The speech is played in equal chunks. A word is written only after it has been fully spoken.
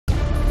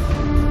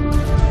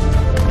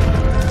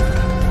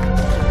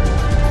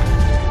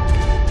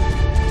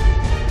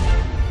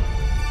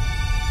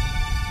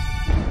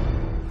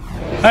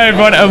Hi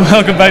everyone and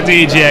welcome back to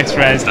EGX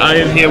Rezzzed. I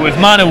am here with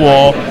Man of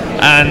War,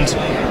 and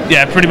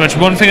yeah, pretty much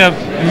one thing I've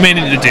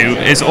meaning to do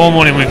is all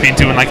morning we've been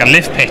doing like a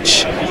lift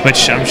pitch,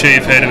 which I'm sure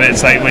you've heard of it.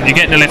 It's like when you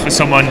get in a lift with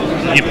someone,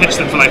 you pitch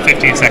them for like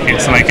 15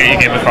 seconds to like get your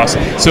game across.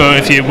 So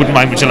if you wouldn't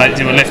mind, would you like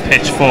to do a lift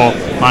pitch for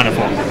Man of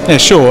War? Yeah,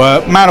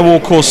 sure. Man of War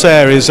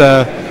Corsair is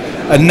a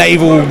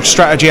naval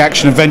strategy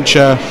action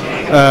adventure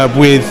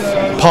with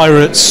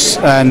pirates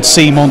and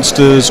sea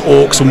monsters,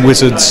 orcs and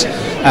wizards,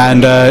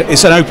 and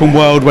it's an open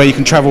world where you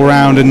can travel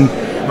around and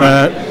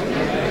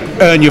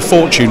earn your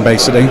fortune,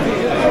 basically.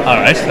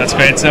 Alright, that's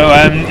great. So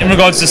in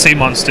regards to sea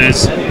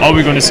monsters, are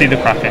we going to see the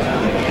Kraken?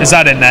 Is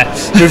that in there?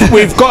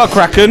 We've got a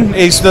Kraken.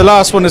 It's the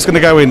last one that's going to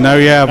go in though,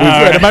 yeah.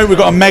 At the moment we've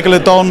got a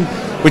Megalodon,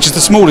 which is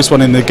the smallest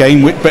one in the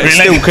game, but it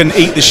still can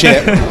eat the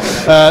ship.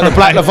 The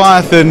Black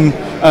Leviathan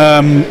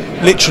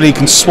literally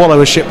can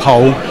swallow a ship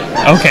whole.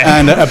 Okay.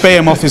 And a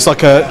behemoth is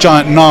like a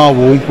giant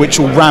narwhal which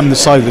will ram the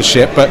side of the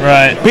ship.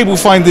 But people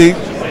find the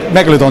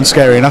Megalodon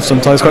scary enough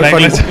sometimes. Quite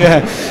funny. Yeah,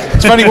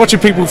 it's funny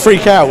watching people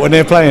freak out when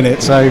they're playing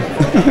it. So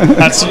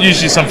that's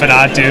usually something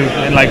I do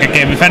in like a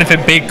game. If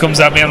anything big comes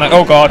at me, I'm like,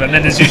 oh god, and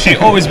then there's usually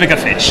always bigger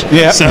fish.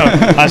 Yeah. So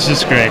that's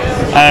just great.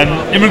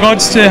 In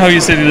regards to how you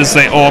said there's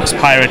like orcs,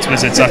 pirates,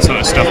 wizards, that sort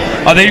of stuff,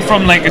 are they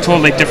from like at all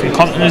like different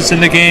continents in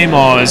the game,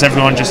 or is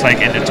everyone just like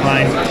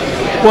intertwined?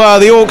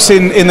 Well, the orcs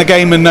in the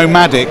game are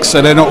nomadic,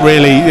 so they're not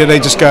really, they're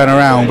just going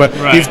around. But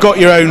you've got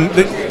your own,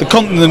 the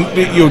continent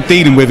that you're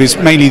dealing with is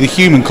mainly the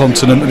human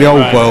continent of the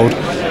old world,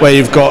 where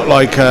you've got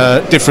like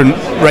different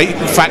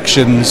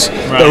factions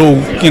that are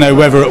all, you know,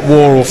 whether at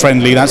war or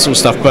friendly, that sort of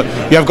stuff. But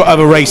you have got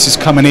other races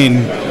coming in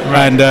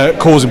and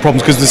causing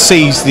problems, because the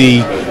sea's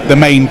the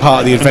main part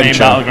of the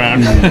adventure. Main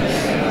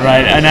battleground.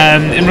 Right,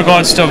 and in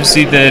regards to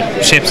obviously the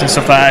ships and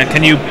stuff like that,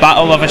 can you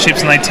battle other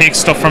ships and like take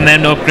stuff from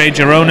them to upgrade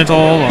your own at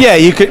all? Or? Yeah,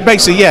 you could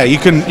basically. Yeah, you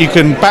can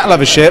battle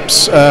other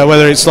ships,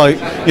 whether it's like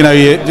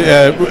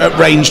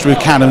ranged with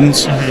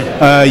cannons.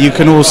 You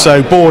can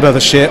also board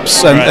other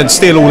ships and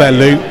steal all their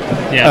loot.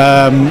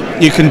 Yeah.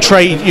 You can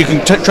trade. You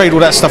can trade all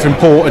that stuff in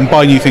port and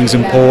buy new things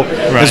in port,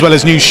 as well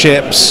as new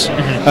ships.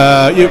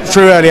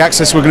 Through early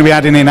access, we're going to be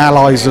adding in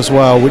allies as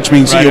well, which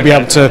means that you'll be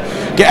able to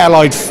get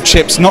allied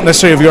ships, not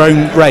necessarily of your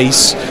own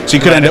race. So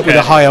you could end up with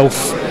a high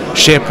elf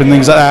ship and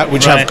things like that,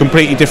 which have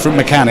completely different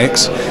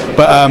mechanics.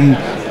 But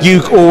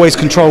you always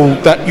control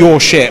your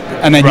ship,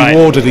 and then you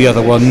order the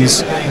other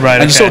ones,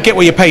 and you sort of get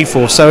what you pay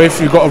for. So if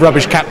you've got a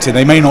rubbish captain,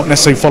 they may not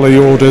necessarily follow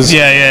your orders.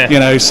 You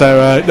know,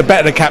 so the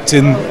better the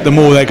captain, the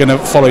more they're going to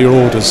follow your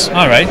orders.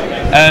 All right.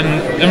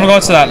 In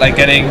regards to that, like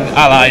getting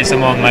allies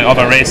among like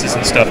other races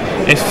and stuff,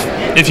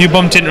 if you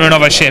bumped into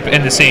another ship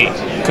in the sea,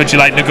 could you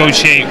like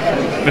negotiate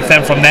with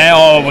them from there,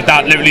 or would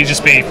that literally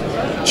just be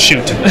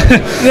shoot?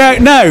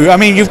 No, I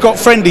mean, you've got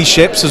friendly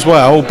ships as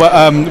well,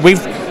 but we've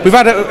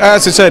had,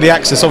 as it's early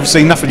access,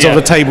 obviously nothing's on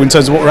the table in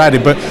terms of what we're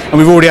adding, and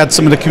we've already had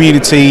some of the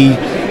community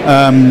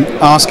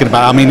asking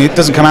about it. I mean, it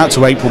doesn't come out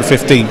to April the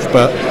 15th,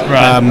 but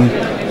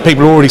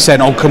people are already saying,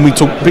 oh, can we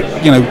talk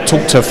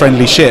to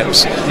friendly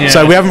ships?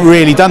 So we haven't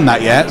really done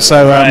that yet,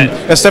 so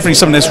that's definitely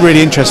something that's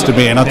really interested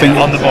me, and I think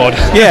on the board.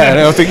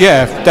 I think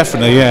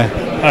definitely.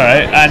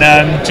 Alright,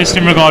 and just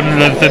in regard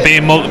to there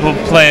being multiple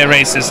player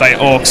races like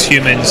orcs,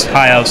 humans,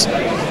 high elves,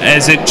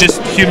 is it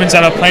just humans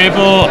that are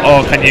playable,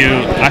 or can you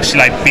actually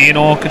like be an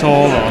orc at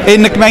all? Or?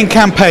 In the main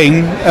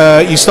campaign,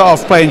 you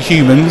start off playing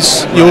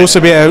humans. You'll also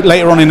be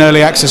later on in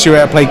early access, you're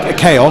able to play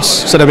chaos,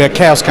 so there'll be a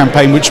chaos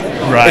campaign, which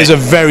is a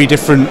very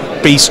different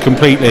beast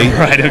completely.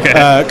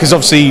 Because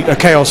obviously a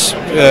chaos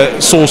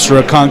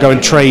sorcerer can't go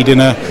and trade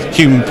in a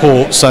human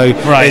port, so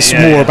it's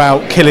more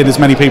about killing as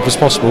many people as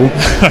possible.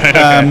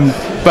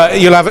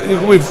 But you'll have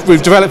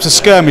we've developed a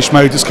skirmish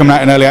mode that's coming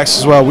out in early access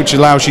as well, which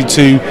allows you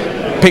to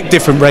pick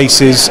different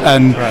races,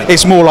 and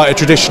it's more like a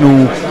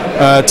traditional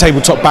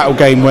tabletop battle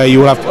game where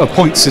you'll have a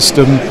point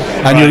system,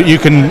 and you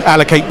can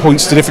allocate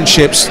points to different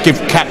ships, give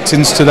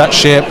captains to that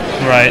ship,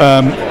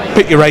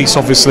 pick your race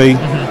obviously,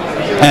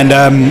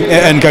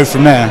 and go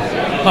from there.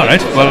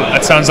 Alright, well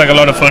that sounds like a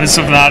lot of fun. It's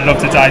something I'd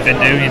love to dive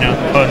into, you know,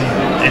 pun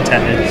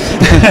intended.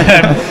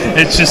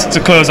 It's just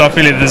to close off,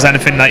 really, if there's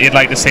anything that you'd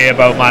like to say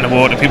about Man of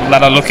War to people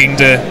that are looking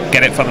to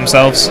get it for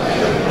themselves.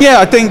 Yeah,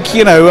 I think,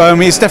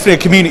 it's definitely a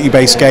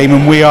community-based game,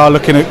 and we are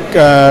looking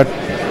at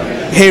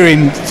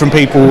hearing from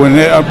people,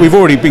 and we've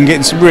already been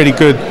getting some really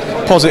good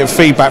positive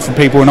feedback from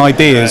people and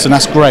ideas, and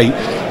that's great.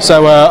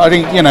 So I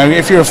think,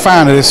 if you're a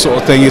fan of this sort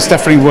of thing, it's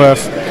definitely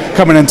worth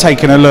coming and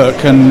taking a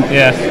look. And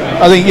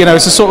I think,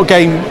 it's a sort of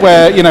game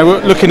where,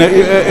 looking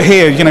at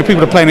here,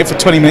 people are playing it for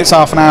 20 minutes,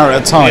 half an hour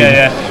at a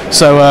time.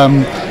 So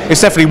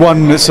it's definitely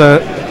one that's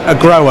a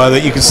grower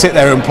that you can sit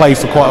there and play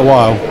for quite a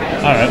while.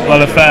 Alright,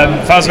 well if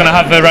I was going to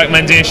have a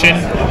recommendation,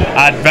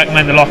 I'd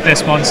recommend the Loch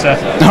Ness Monster.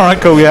 Alright,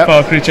 cool, for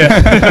a creature.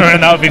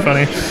 That would be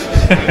funny.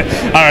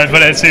 Alright,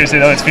 but seriously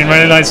though, it's been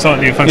really nice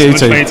talking to you. Thanks so much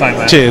for your time,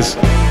 man. Cheers.